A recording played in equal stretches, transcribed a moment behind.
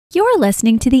You're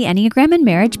listening to the Enneagram and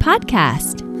Marriage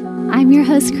Podcast. I'm your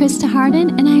host, Krista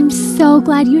Harden, and I'm so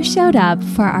glad you showed up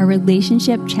for our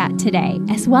relationship chat today,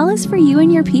 as well as for you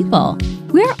and your people.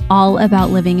 We're all about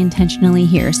living intentionally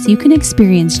here so you can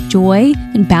experience joy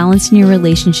and balance in your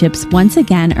relationships once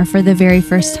again or for the very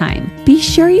first time. Be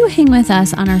sure you hang with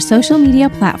us on our social media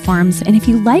platforms, and if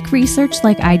you like research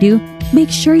like I do, make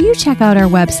sure you check out our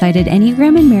website at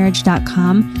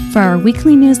enneagramandmarriage.com for our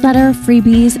weekly newsletter,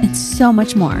 freebies, and so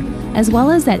much more, as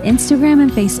well as at Instagram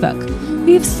and Facebook.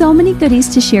 We have so many goodies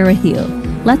to share with you.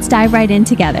 Let's dive right in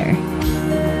together.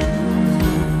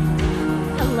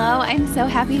 Hello, I'm so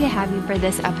happy to have you for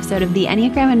this episode of the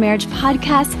Enneagram and Marriage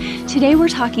Podcast. Today we're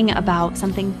talking about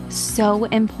something so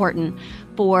important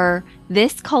for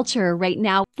this culture right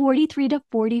now. 43 to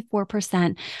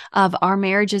 44% of our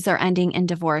marriages are ending in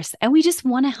divorce. And we just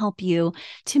want to help you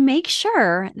to make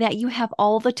sure that you have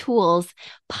all the tools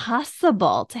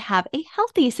possible to have a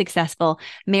healthy, successful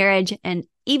marriage and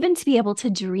even to be able to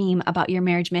dream about your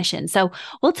marriage mission. So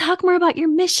we'll talk more about your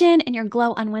mission and your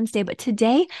glow on Wednesday. But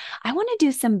today I want to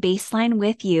do some baseline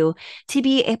with you to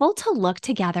be able to look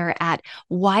together at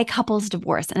why couples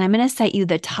divorce. And I'm going to cite you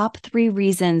the top 3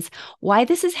 reasons why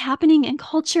this is happening in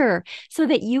culture so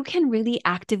that you can really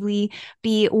actively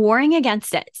be warring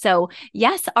against it. So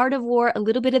yes, Art of War, a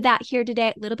little bit of that here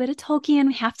today, a little bit of Tolkien.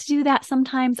 We have to do that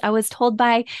sometimes. I was told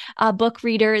by a book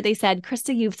reader, they said,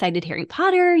 Krista, you've cited Harry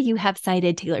Potter, you have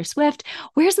cited Taylor Swift.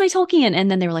 Where's my Tolkien?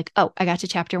 And then they were like, oh, I got to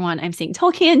chapter 1. I'm seeing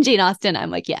Tolkien, Jane Austen. I'm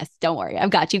like, yes, don't worry. I've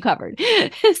got you covered.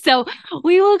 So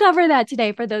we will cover that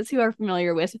today for those who are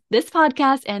familiar with this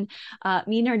podcast and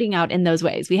me nerding out in those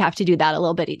ways. We have to do that a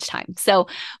little bit each time. So,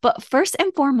 but first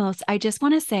and foremost, I just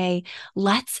want to say,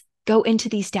 let's go into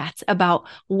these stats about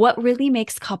what really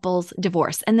makes couples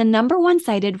divorce. And the number one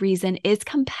cited reason is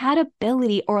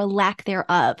compatibility or a lack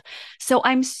thereof. So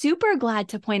I'm super glad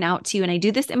to point out to you, and I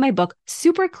do this in my book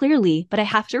super clearly, but I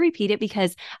have to repeat it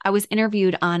because I was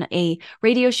interviewed on a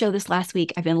radio show this last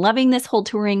week. I've been loving this whole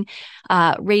touring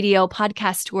radio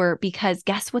podcast tour because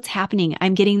guess what's happening?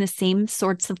 I'm getting the same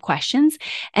sorts of questions.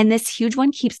 And this huge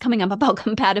one keeps coming up about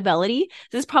compatibility.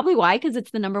 This is probably why, because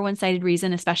it's the number one cited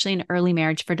reason, especially in early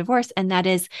marriage for divorce. And that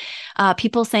is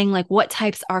people saying like, what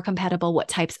types are compatible, what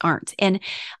types aren't. And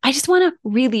I just want to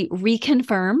really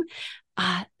reconfirm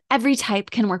every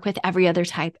type can work with every other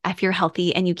type if you're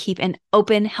healthy and you keep an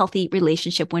open, healthy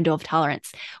relationship window of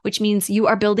tolerance, which means you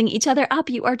are building each other up.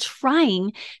 You are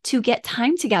trying to get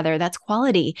time together. That's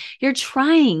quality. You're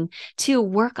trying to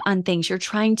work on things. You're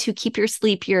trying to keep your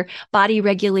sleep, your body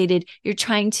regulated. You're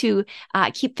trying to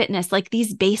keep fitness, like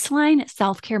these baseline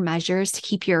self-care measures to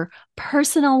keep your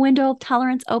personal window of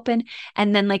tolerance open.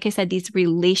 And then, like I said, these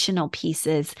relational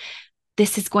pieces.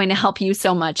 This is going to help you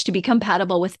so much to be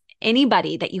compatible with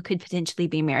anybody that you could potentially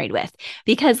be married with.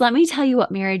 Because let me tell you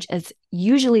what marriage is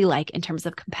usually like in terms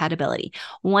of compatibility.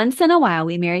 Once in a while,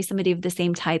 we marry somebody of the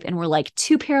same type and we're like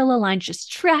 2 parallel lines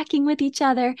just tracking with each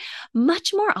other.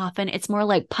 Much more often, it's more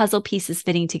like puzzle pieces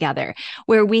fitting together,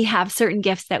 where we have certain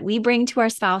gifts that we bring to our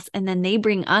spouse and then they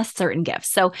bring us certain gifts.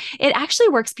 So it actually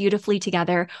works beautifully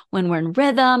together when we're in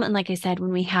rhythm. And like I said,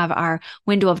 when we have our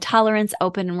window of tolerance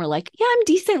open and we're like, yeah, I'm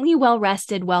decently well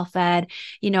rested, well fed,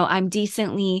 I'm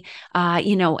decently,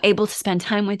 able to spend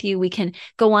time with you. We can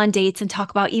go on dates and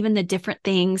talk about even the different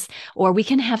things, or we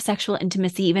can have sexual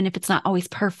intimacy, even if it's not always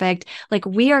perfect. Like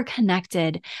we are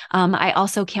connected. I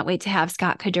also can't wait to have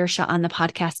Scott Kadersha on the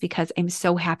podcast because I'm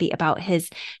so happy about his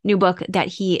new book that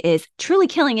he is truly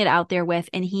killing it out there with.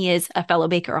 And he is a fellow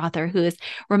Baker author who is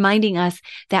reminding us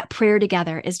that prayer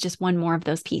together is just one more of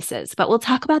those pieces. But we'll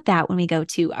talk about that when we go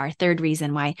to our third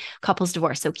reason why couples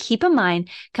divorce. So keep in mind,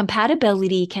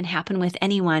 compatibility can happen with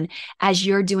anyone as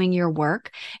you're doing your work,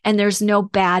 and there's no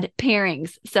bad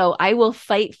pairings. So I will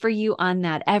fight for you on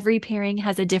that. Every pairing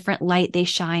has a different light they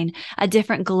shine, a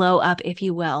different glow up, if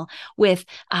you will, with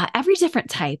every different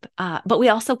type. But we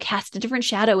also cast a different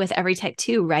shadow with every type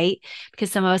too, right?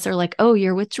 Because some of us are like, oh,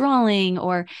 you're withdrawing,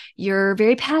 or you're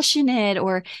very passionate,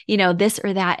 or, this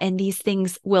or that. And these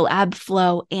things will ebb,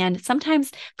 flow, and sometimes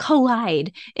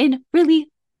collide in really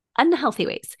unhealthy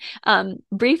ways.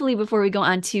 Briefly, before we go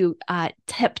on to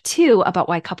tip 2 about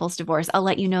why couples divorce, I'll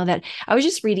let you know that I was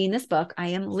just reading this book. I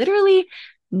am literally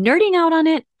nerding out on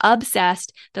it,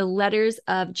 obsessed. The Letters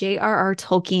of J.R.R.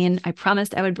 Tolkien. I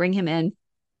promised I would bring him in.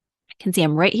 I can see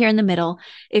him right here in the middle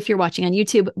if you're watching on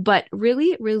YouTube, but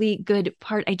really, really good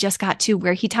part I just got to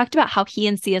where he talked about how he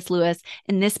and C.S. Lewis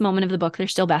in this moment of the book, they're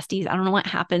still besties. I don't know what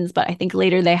happens, but I think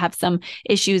later they have some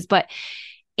issues. But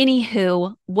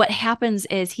anywho, what happens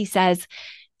is he says,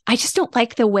 I just don't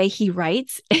like the way he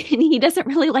writes and he doesn't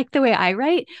really like the way I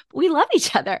write. We love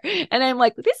each other. And I'm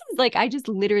like, this is like, I just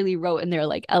literally wrote in there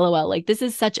like, LOL, like this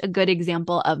is such a good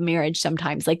example of marriage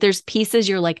sometimes. Like there's pieces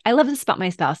you're like, I love this about my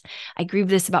spouse. I grieve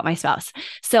this about my spouse.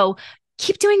 So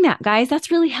keep doing that, guys.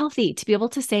 That's really healthy to be able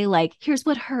to say like, here's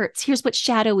what hurts. Here's what's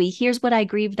shadowy. Here's what I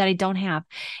grieve that I don't have.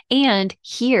 And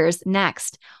here's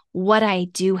next what I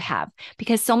do have.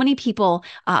 Because so many people,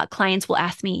 clients will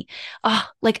ask me, oh,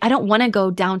 like, I don't want to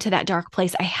go down to that dark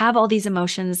place. I have all these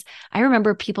emotions. I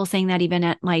remember people saying that even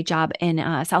at my job in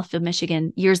Southfield,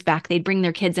 Michigan, years back. They'd bring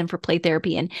their kids in for play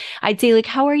therapy. And I'd say like,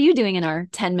 how are you doing in our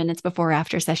 10 minutes before or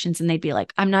after sessions? And they'd be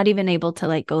like, I'm not even able to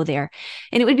like go there.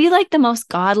 And it would be like the most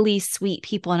godly, sweet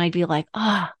people. And I'd be like,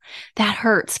 oh, that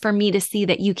hurts for me to see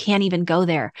that you can't even go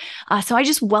there. So I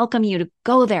just welcome you to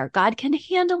go there. God can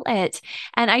handle it.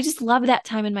 And I just love that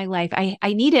time in my life.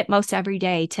 I need it most every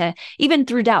day to, even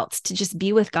through doubts, to just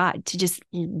be with God, to just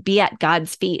be at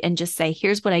God's feet and just say,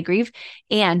 here's what I grieve.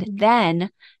 And then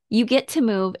you get to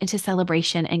move into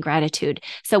celebration and gratitude.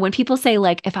 So when people say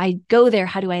like, if I go there,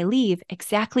 how do I leave?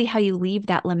 Exactly how you leave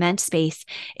that lament space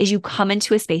is you come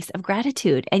into a space of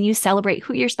gratitude and you celebrate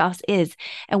who your spouse is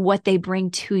and what they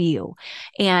bring to you.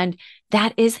 And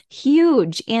that is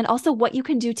huge. And also what you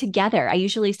can do together. I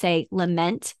usually say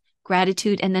lament,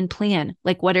 gratitude, and then plan.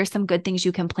 Like, what are some good things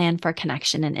you can plan for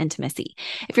connection and intimacy?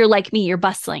 If you're like me, you're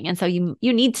bustling. And so you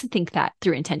need to think that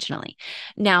through intentionally.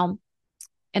 Now,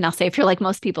 and I'll say, if you're like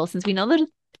most people, since we know that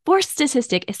divorce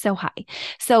statistic is so high.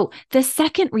 So the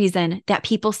second reason that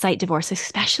people cite divorce,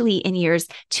 especially in years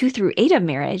 2 through 8 of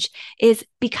marriage, is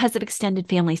because of extended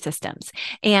family systems.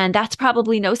 And that's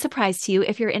probably no surprise to you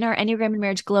if you're in our Enneagram and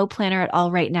Marriage Glow Planner at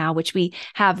all right now, which we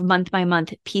have month by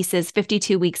month pieces,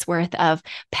 52 weeks worth of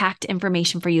packed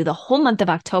information for you. The whole month of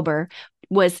October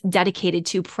was dedicated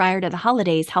to, prior to the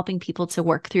holidays, helping people to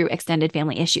work through extended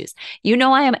family issues. You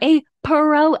know, I am a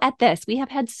pro at this. We have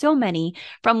had so many,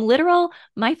 from literal,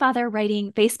 my father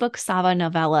writing Facebook Sava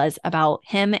novellas about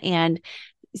him and,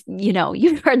 you know,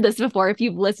 you've heard this before if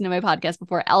you've listened to my podcast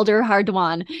before, Elder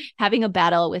Hardwan having a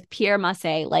battle with Pierre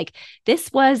Massé. Like,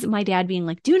 this was my dad being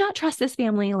like, do not trust this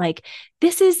family. Like,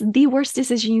 this is the worst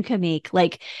decision you can make.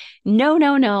 Like,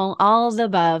 no, all of the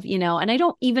above, you know. And I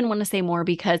don't even want to say more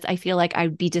because I feel like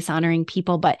I'd be dishonoring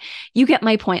people, but you get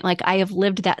my point. Like, I have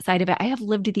lived that side of it. I have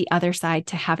lived the other side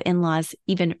to have in-laws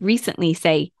even recently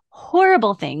say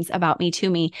horrible things about me to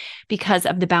me because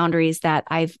of the boundaries that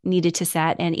I've needed to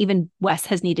set, and even Wes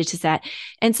has needed to set.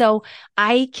 And so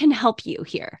I can help you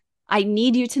here. I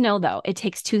need you to know, though, it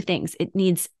takes 2 things. It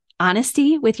needs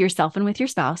honesty with yourself and with your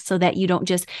spouse so that you don't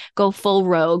just go full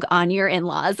rogue on your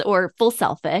in-laws or full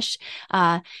selfish.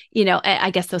 You know,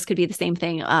 I guess those could be the same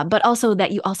thing, but also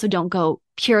that you also don't go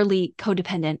purely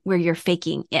codependent where you're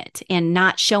faking it and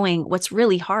not showing what's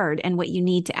really hard and what you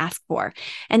need to ask for.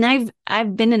 And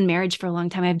I've been in marriage for a long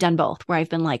time. I've done both, where I've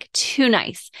been like too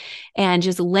nice and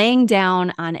just laying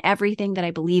down on everything that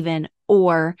I believe in,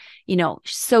 or, you know,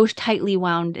 so tightly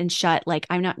wound and shut, like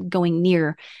I'm not going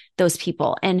near those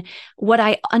people. And what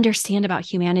I understand about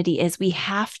humanity is we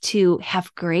have to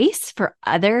have grace for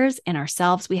others and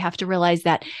ourselves. We have to realize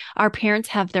that our parents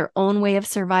have their own way of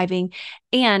surviving.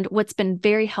 And what's been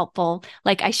very helpful,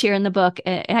 like I share in the book,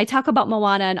 and I talk about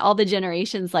Moana and all the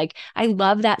generations. Like, I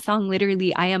love that song,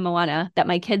 literally, I Am Moana, that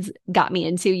my kids got me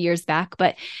into years back.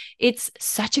 But it's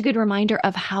such a good reminder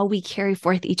of how we carry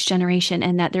forth each generation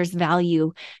and that there's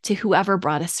value to whoever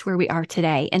brought us to where we are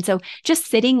today. And so just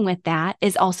sitting with that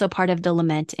is also part of the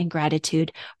lament and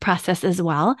gratitude process as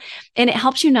well. And it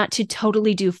helps you not to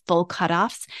totally do full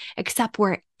cutoffs, except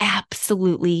where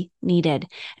absolutely needed.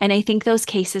 And I think those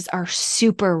cases are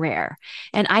super rare.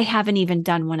 And I haven't even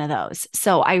done one of those.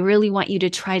 So I really want you to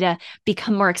try to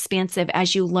become more expansive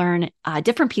as you learn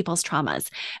different people's traumas,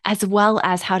 as well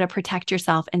as how to protect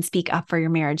yourself and speak up for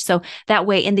your marriage. So that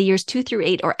way, in the years 2 through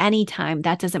 8, or any time,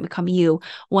 that doesn't become you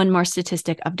one more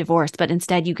statistic of divorce, but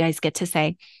instead you guys get to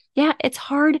say, yeah, it's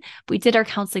hard. We did our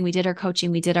counseling, we did our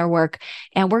coaching, we did our work,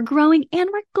 and we're growing and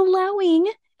we're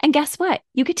glowing. And guess what?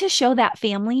 You get to show that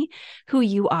family who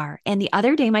you are. And the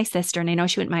other day, my sister, and I know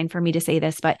she wouldn't mind for me to say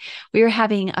this, but we were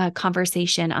having a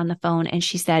conversation on the phone, and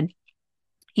she said,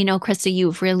 you know, Krista,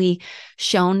 you've really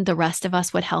shown the rest of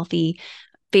us what healthy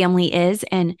family is.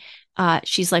 And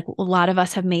she's like, a lot of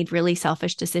us have made really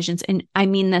selfish decisions. And I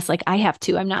mean this, like, I have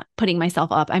too. I'm not putting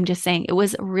myself up. I'm just saying it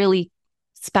was really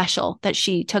special that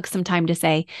she took some time to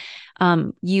say,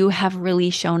 you have really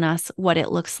shown us what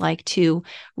it looks like to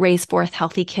raise forth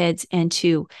healthy kids and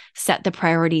to set the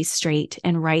priorities straight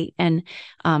and right. And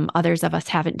others of us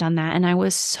haven't done that. And I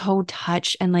was so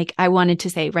touched. And like, I wanted to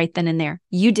say right then and there,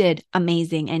 you did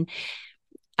amazing. And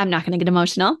I'm not going to get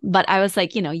emotional, but I was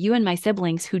like, you and my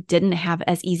siblings who didn't have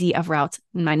as easy of routes,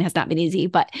 mine has not been easy,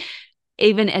 but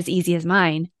even as easy as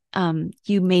mine,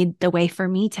 you made the way for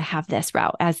me to have this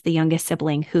route as the youngest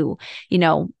sibling who,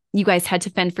 you guys had to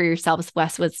fend for yourselves.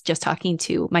 Wes was just talking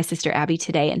to my sister Abby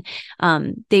today,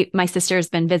 and my sister has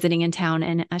been visiting in town,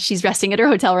 and she's resting at her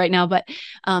hotel right now. But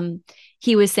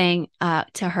he was saying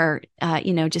to her,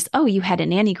 you had a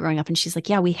nanny growing up, and she's like,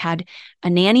 yeah, we had a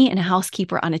nanny and a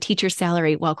housekeeper on a teacher's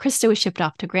salary while Krista was shipped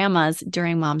off to grandma's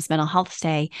during mom's mental health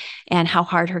stay, and how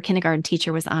hard her kindergarten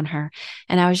teacher was on her.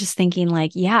 And I was just thinking,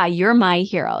 like, yeah, you're my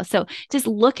hero. So just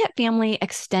look at family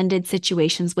extended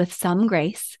situations with some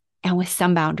grace and with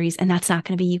some boundaries, and that's not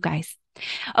going to be you guys.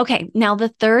 Okay, now the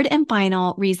third and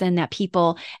final reason that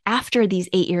people after these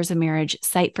 8 years of marriage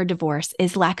cite for divorce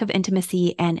is lack of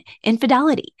intimacy and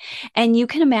infidelity. And you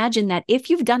can imagine that if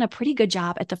you've done a pretty good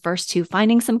job at the first two,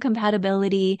 finding some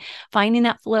compatibility, finding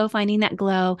that flow, finding that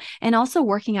glow, and also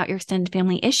working out your extended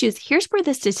family issues, here's where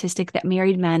the statistic that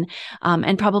married men,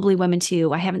 and probably women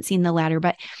too, I haven't seen the latter,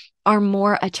 but are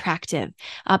more attractive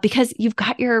because you've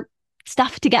got your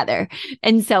stuff together.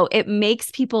 And so it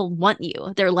makes people want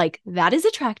you. They're like, that is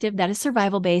attractive. That is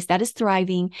survival based. That is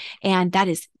thriving. And that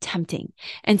is tempting.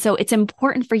 And so it's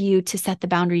important for you to set the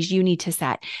boundaries you need to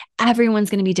set.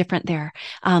 Everyone's going to be different there.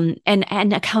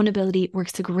 And accountability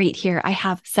works great here. I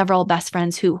have several best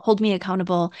friends who hold me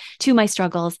accountable to my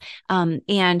struggles.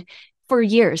 And for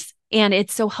years, and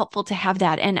it's so helpful to have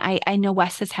that. And I know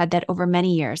Wes has had that over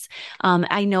many years.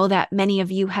 I know that many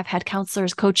of you have had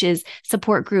counselors, coaches,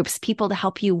 support groups, people to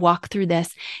help you walk through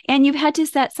this. And you've had to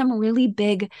set some really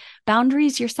big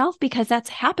boundaries yourself because that's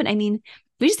happened. I mean,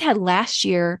 we just had last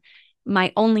year,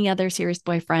 my only other serious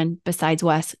boyfriend besides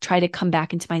Wes try to come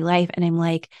back into my life. And I'm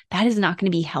like, that is not going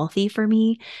to be healthy for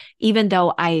me, even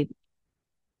though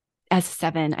as a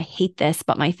 7, I hate this,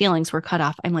 but my feelings were cut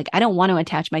off. I'm like, I don't want to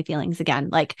attach my feelings again.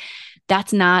 Like,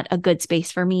 that's not a good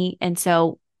space for me. And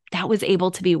so that was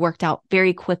able to be worked out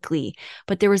very quickly.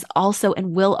 But there was also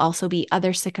and will also be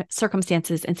other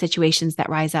circumstances and situations that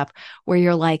rise up where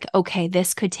you're like, okay,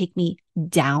 this could take me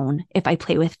down if I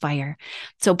play with fire.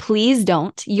 So please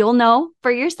don't. You'll know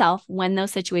for yourself when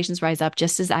those situations rise up,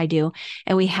 just as I do.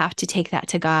 And we have to take that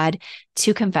to God,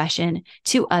 to confession,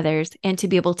 to others, and to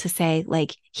be able to say,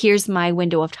 like, here's my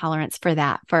window of tolerance for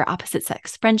that, for opposite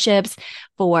sex friendships,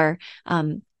 for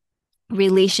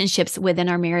relationships within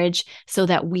our marriage so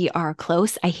that we are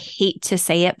close. I hate to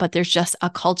say it, but there's just a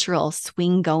cultural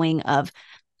swing going of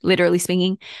literally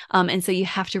swinging. And so you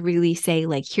have to really say,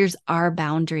 like, here's our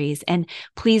boundaries. And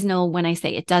please know when I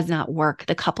say it does not work,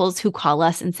 the couples who call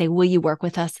us and say, will you work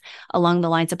with us along the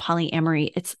lines of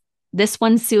polyamory? It's this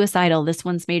one's suicidal. This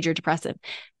one's major depressive.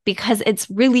 Because it's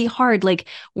really hard. Like,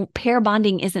 pair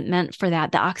bonding isn't meant for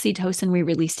that. The oxytocin we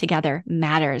release together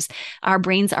matters. Our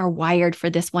brains are wired for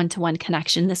this one-to-one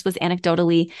connection. This was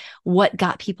anecdotally what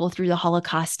got people through the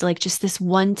Holocaust, like just this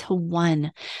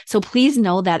one-to-one. So please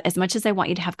know that as much as I want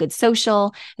you to have good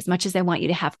social, as much as I want you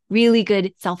to have really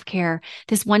good self-care,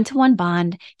 this one-to-one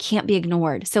bond can't be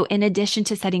ignored. So in addition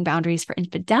to setting boundaries for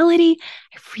infidelity,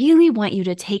 I really want you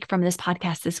to take from this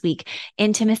podcast this week,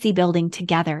 intimacy building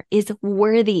together is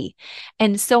worthy.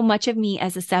 And so much of me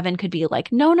as a 7 could be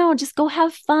like, no, just go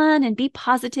have fun and be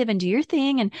positive and do your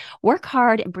thing and work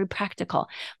hard and be practical.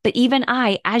 But even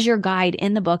I, as your guide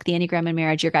in the book, The Enneagram in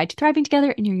Marriage, your guide to thriving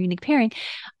together in your unique pairing,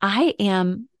 I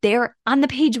am there on the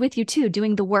page with you too,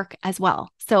 doing the work as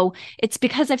well. So it's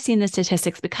because I've seen the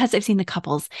statistics, because I've seen the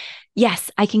couples.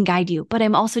 Yes, I can guide you, but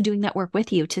I'm also doing that work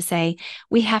with you to say,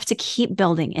 we have to keep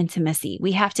building intimacy.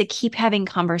 We have to keep having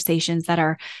conversations that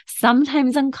are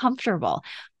sometimes uncomfortable.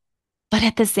 But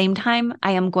at the same time,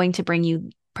 I am going to bring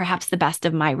you perhaps the best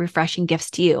of my refreshing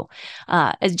gifts to you,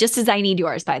 just as I need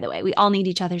yours, by the way. We all need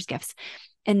each other's gifts.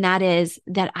 And that is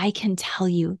that I can tell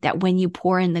you that when you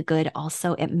pour in the good,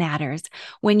 also it matters.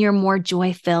 When you're more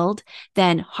joy-filled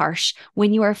than harsh,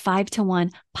 when you are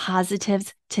 5-to-1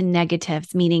 positives to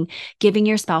negatives, meaning giving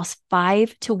your spouse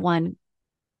 5-to-1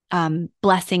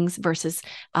 blessings versus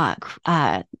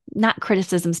not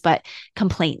criticisms, but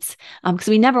complaints. Because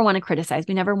we never want to criticize.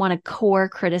 We never want to core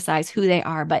criticize who they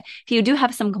are. But if you do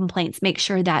have some complaints, make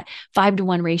sure that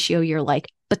 5-to-1 ratio, you're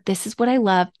like, but this is what I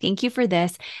love. Thank you for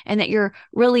this. And that you're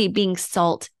really being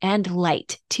salt and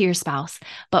light to your spouse.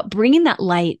 But bringing that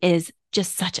light is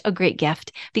just such a great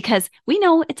gift because we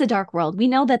know it's a dark world. We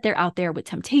know that they're out there with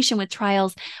temptation, with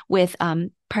trials, with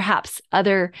perhaps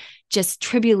other just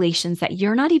tribulations that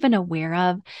you're not even aware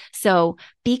of. So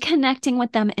be connecting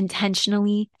with them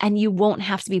intentionally, and you won't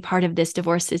have to be part of this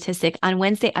divorce statistic. On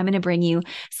Wednesday, I'm going to bring you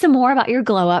some more about your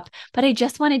glow up, but I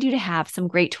just wanted you to have some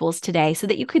great tools today so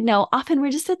that you could know often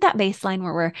we're just at that baseline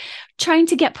where we're trying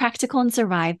to get practical and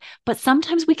survive, but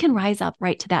sometimes we can rise up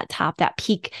right to that top, that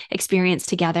peak experience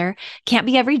together. Can't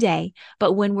be every day,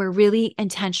 but when we're really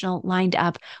intentional, lined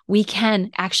up, we can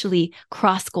actually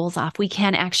cross goals off. We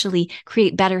can actually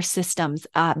create better systems,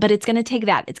 but it's going to take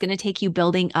that. It's going to take you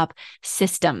building up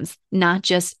systems, not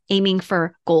just aiming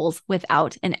for goals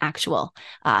without an actual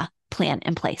plan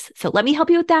in place. So let me help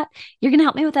you with that. You're going to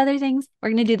help me with other things. We're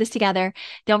going to do this together.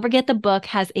 Don't forget the book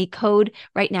has a code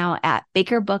right now at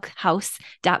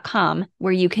bakerbookhouse.com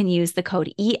where you can use the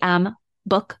code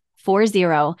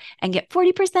EMBOOK40 and get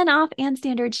 40% off and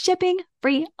standard shipping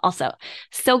free also.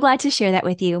 So glad to share that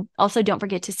with you. Also, don't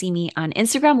forget to see me on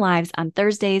Instagram Lives on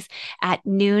Thursdays at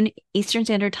noon Eastern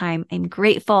Standard Time. I'm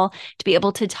grateful to be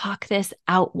able to talk this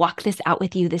out, walk this out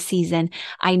with you this season.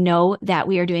 I know that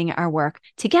we are doing our work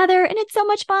together and it's so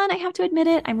much fun. I have to admit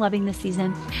it. I'm loving this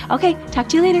season. Okay, talk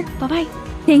to you later. Bye-bye.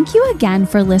 Thank you again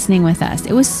for listening with us.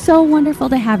 It was so wonderful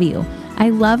to have you. I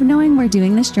love knowing we're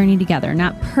doing this journey together,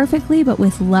 not perfectly, but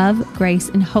with love, grace,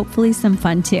 and hopefully some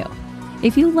fun too.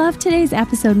 If you loved today's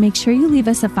episode, make sure you leave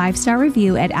us a 5-star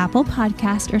review at Apple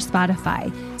Podcast or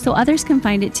Spotify so others can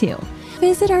find it too.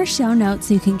 Visit our show notes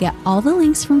so you can get all the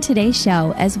links from today's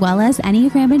show, as well as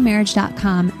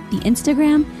EnneagramandMarriage.com, the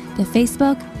Instagram, the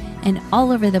Facebook, and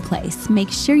all over the place. Make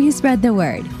sure you spread the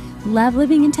word. Love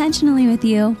living intentionally with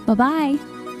you. Bye-bye.